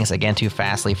 Thanks again to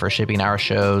Fastly for shipping our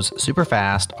shows super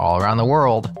fast all around the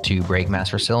world, to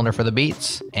Breakmaster Cylinder for the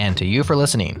beats, and to you for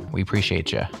listening. We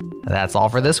appreciate you. That's all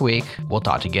for this week. We'll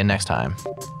talk to you again next time.